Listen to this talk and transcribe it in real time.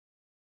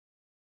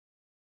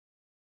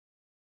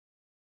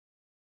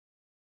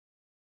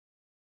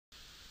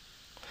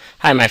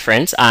Hi my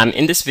friends,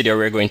 in this video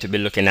we're going to be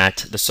looking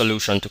at the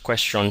solution to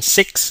question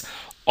 6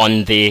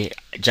 on the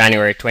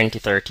January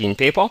 2013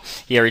 paper.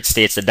 Here it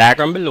states the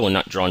diagram below,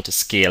 not drawn to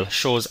scale,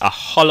 shows a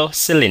hollow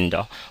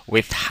cylinder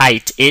with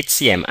height 8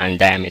 cm and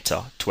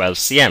diameter 12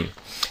 cm.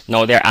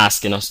 Now they're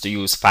asking us to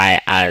use pi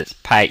as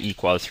pi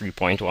equal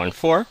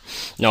 3.14.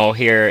 Now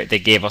here they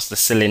gave us the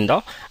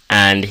cylinder,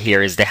 and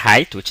here is the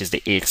height, which is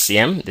the 8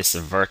 cm, this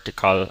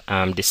vertical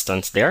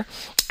distance there,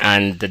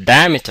 and the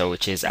diameter,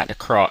 which is at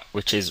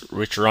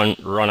the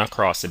run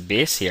across the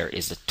base here,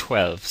 is the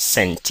 12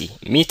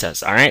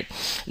 centimeters. All right.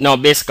 Now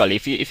basically,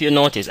 if you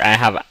notice, I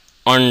have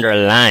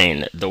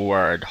underlined the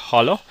word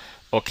hollow.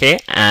 Okay,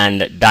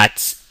 and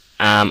that's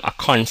a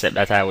concept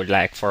that I would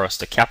like for us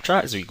to capture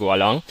as we go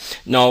along.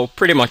 Now,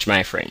 pretty much,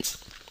 my friends,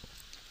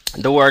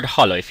 the word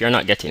hollow, if you're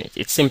not getting it,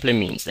 it simply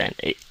means then,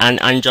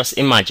 and just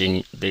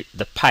imagine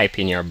the pipe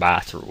in your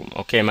bathroom.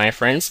 Okay, my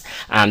friends,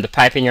 the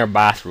pipe in your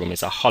bathroom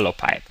is a hollow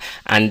pipe,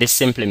 and this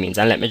simply means,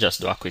 and let me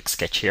just do a quick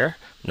sketch here.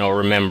 Now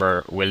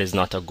remember, Will is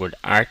not a good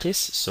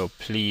artist, so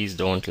please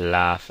don't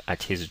laugh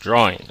at his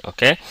drawing.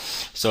 Okay,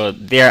 so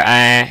here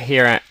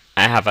I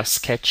have a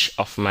sketch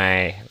of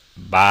my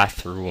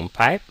bathroom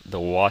pipe, the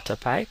water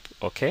pipe.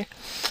 Okay,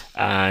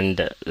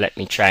 and let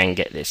me try and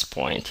get this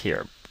point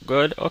here.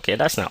 Good. Okay,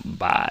 that's not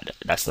bad.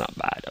 That's not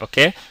bad.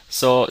 Okay,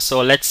 so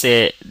let's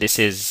say this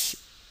is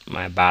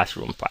my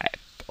bathroom pipe.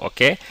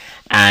 Okay,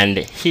 and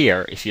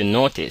here, if you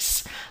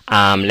notice,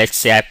 let's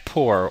say I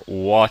pour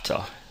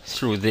water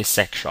through this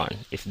section.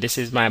 If this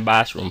is my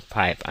bathroom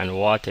pipe and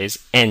water is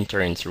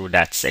entering through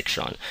that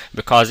section,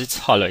 because it's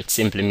hollow, it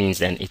simply means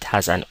then it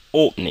has an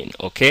opening.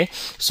 Okay,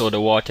 so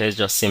the water is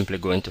just simply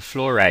going to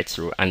flow right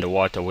through, and the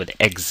water would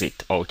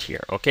exit out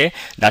here. Okay,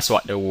 that's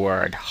what the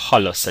word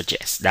hollow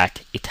suggests,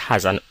 that it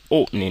has an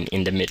opening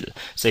in the middle.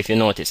 So if you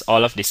notice,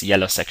 all of this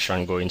yellow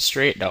section going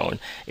straight down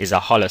is a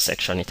hollow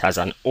section. It has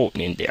an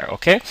opening there.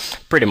 Okay,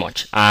 pretty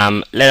much.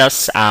 Let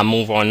us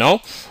move on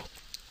now.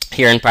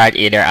 Here in part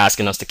A, they're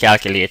asking us to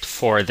calculate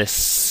for the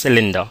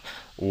cylinder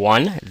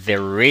 1, the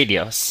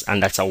radius,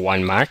 and that's a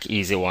 1 mark,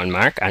 easy 1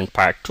 mark, and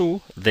part 2,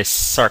 the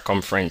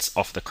circumference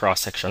of the cross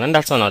section, and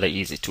that's another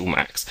easy 2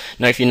 marks.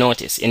 Now if you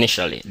notice,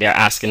 initially they're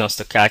asking us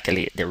to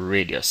calculate the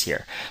radius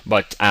here,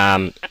 but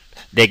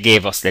they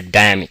gave us the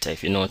diameter.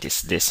 If you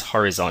notice this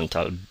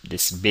horizontal,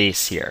 this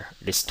base here,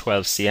 this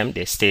 12 cm,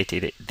 they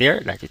stated it there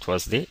that it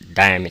was the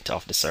diameter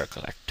of the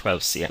circle at 12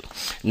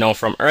 cm. Now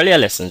from earlier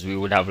lessons we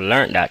would have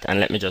learned that,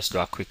 and let me just do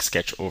a quick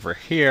sketch over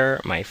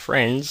here, my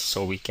friends,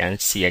 so we can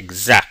see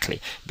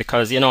exactly,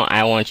 because you know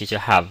I want you to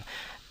have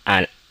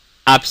an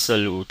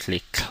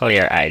absolutely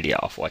clear idea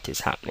of what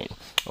is happening.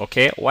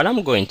 Okay, what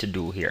I'm going to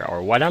do here,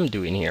 or what I'm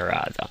doing here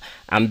rather,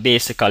 I'm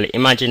basically,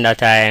 imagine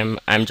that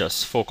I'm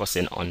just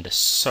focusing on the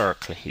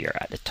circle here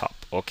at the top.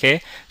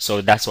 Okay, so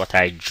that's what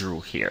I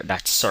drew here,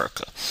 that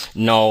circle.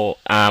 Now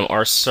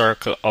our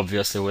circle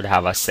obviously would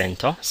have a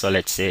center, so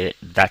let's say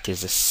that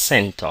is the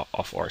center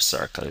of our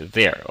circle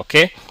there.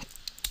 Okay,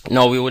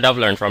 now we would have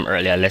learned from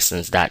earlier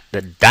lessons that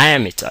the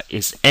diameter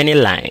is any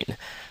line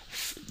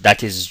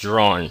that is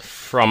drawn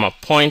from a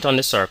point on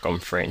the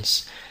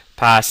circumference,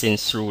 passing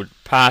through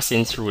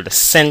the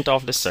center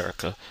of the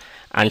circle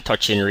and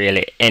touching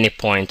really any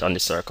point on the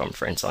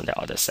circumference on the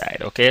other side.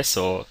 Okay,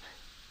 so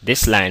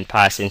this line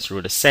passing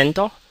through the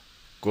center,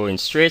 going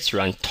straight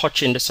through and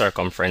touching the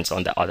circumference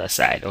on the other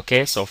side.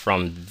 Okay, so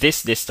from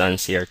this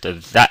distance here to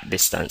that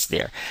distance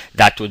there,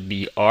 that would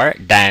be our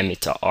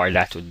diameter, or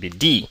that would be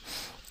D.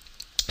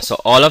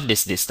 So all of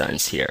this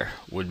distance here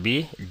would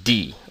be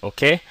D.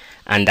 Okay,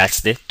 and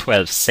that's the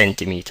 12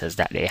 centimeters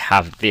that they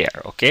have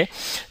there. Okay,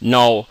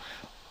 now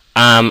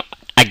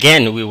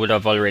again, we would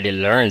have already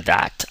learned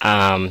that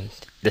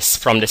this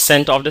from the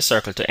center of the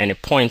circle to any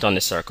point on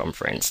the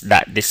circumference,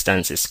 that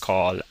distance is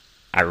called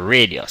a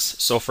radius.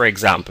 So for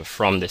example,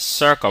 from the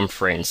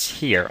circumference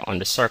here on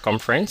the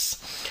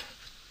circumference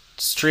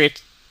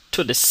straight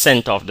to the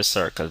center of the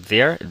circle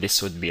there,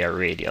 this would be a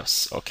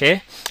radius.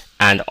 Okay,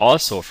 and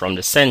also from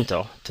the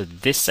center to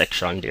this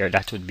section there,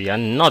 that would be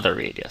another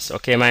radius.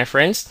 Okay, my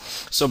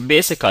friends, so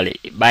basically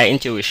by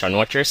intuition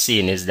what you're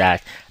seeing is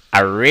that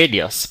a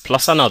radius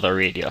plus another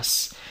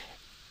radius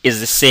is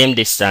the same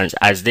distance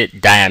as the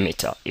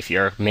diameter, if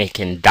you're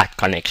making that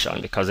connection,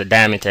 because the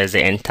diameter is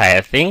the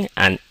entire thing,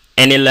 and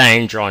any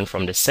line drawn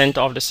from the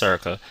center of the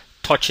circle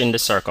touching the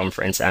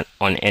circumference and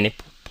on any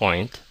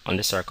point on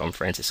the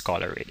circumference is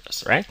called a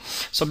radius, right?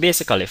 So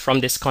basically from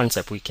this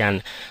concept we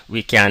can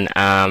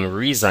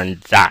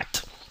reason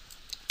that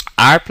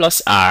r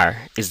plus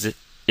r is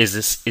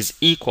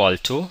equal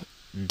to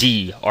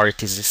D, or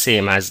it is the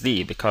same as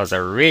D, because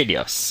a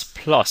radius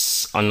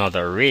plus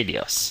another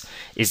radius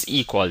is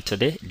equal to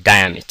the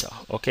diameter.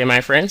 Okay,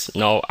 my friends,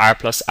 now r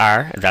plus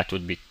r, that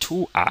would be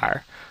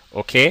 2r,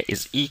 okay,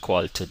 is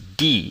equal to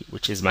D,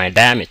 which is my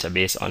diameter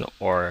based on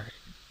our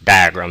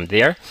diagram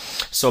there.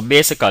 So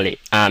basically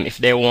if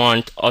they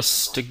want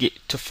us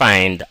to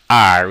find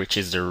r, which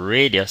is the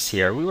radius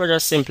here, we will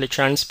just simply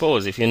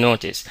transpose. If you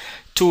notice,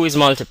 2 is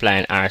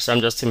multiplying r, so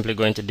I'm just simply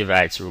going to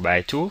divide through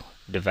by 2.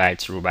 divide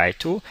through by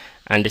 2,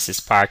 and this is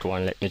part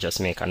 1. Let me just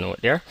make a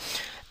note there.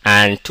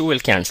 And 2 will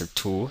cancel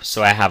 2,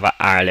 so I have a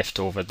r left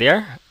over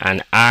there,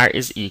 and r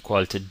is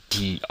equal to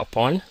d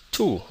upon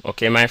 2.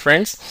 Okay, my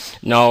friends.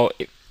 Now,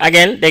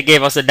 again, they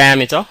gave us a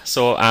diameter,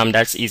 so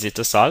that's easy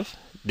to solve.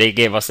 They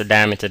gave us a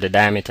diameter. The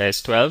diameter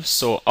is 12,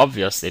 so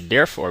obviously,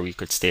 therefore, we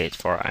could state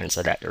for our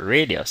answer that the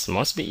radius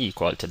must be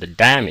equal to the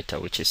diameter,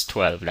 which is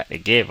 12, that they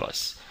gave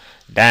us.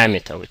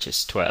 Diameter, which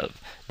is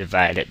 12,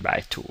 divided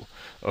by 2.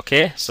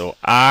 Okay, so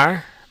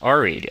r,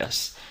 or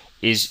radius,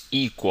 is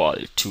equal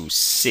to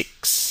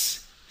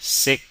 6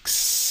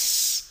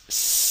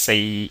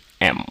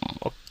 cm.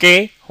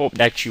 Okay, hope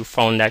that you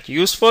found that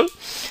useful.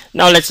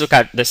 Now let's look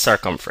at the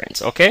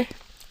circumference, okay,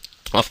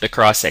 of the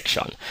cross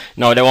section.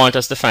 Now they want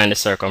us to find the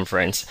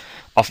circumference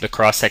of the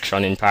cross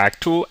section in part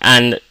 2,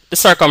 and the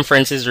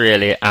circumference is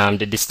really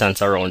the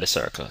distance around the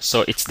circle.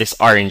 So it's this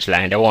orange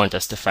line they want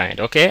us to find.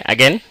 Okay,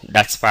 again,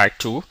 that's part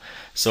 2.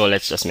 So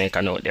let's just make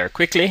a note there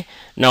quickly.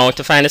 Now,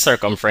 to find the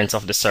circumference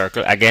of the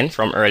circle, again,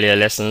 from earlier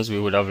lessons, we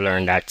would have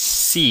learned that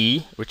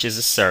c, which is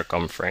the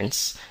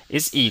circumference,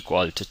 is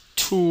equal to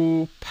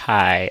 2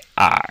 pi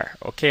r.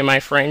 Okay, my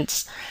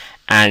friends?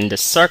 And the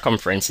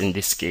circumference in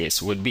this case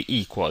would be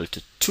equal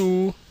to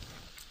 2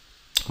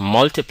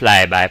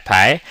 multiplied by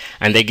pi,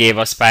 and they gave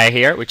us pi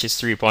here, which is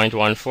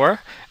 3.14.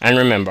 And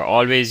remember,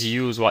 always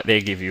use what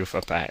they give you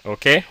for pi.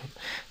 Okay,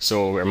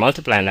 so we're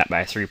multiplying that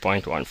by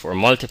 3.14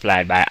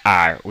 multiplied by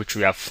r, which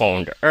we have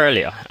found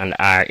earlier, and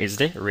r is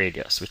the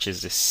radius, which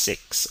is the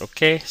 6.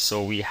 Okay,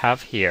 so we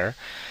have here,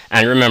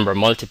 and remember,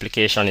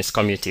 multiplication is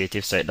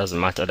commutative, so it doesn't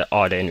matter the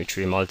order in which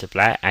we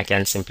multiply. I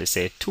can simply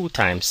say 2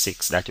 times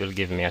 6, that will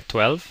give me a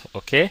 12.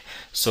 Okay,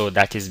 so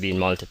that is being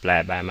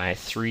multiplied by my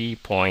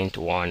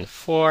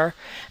 3.14,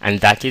 and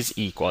that is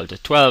equal to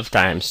 12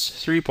 times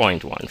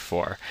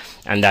 3.14,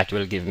 and that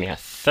will give me a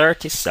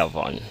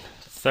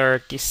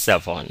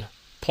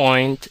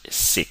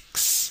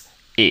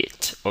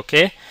 37.68.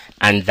 Okay,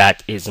 and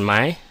that is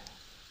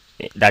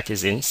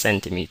in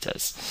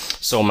centimeters.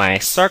 So my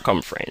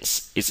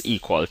circumference is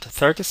equal to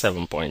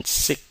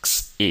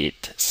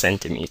 37.68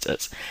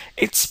 centimeters.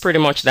 It's pretty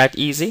much that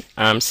easy.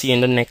 See you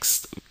in the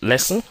next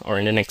lesson, or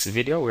in the next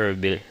video, where we'll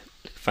be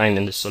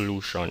finding the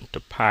solution to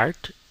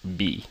part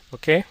B.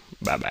 Okay,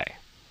 bye bye.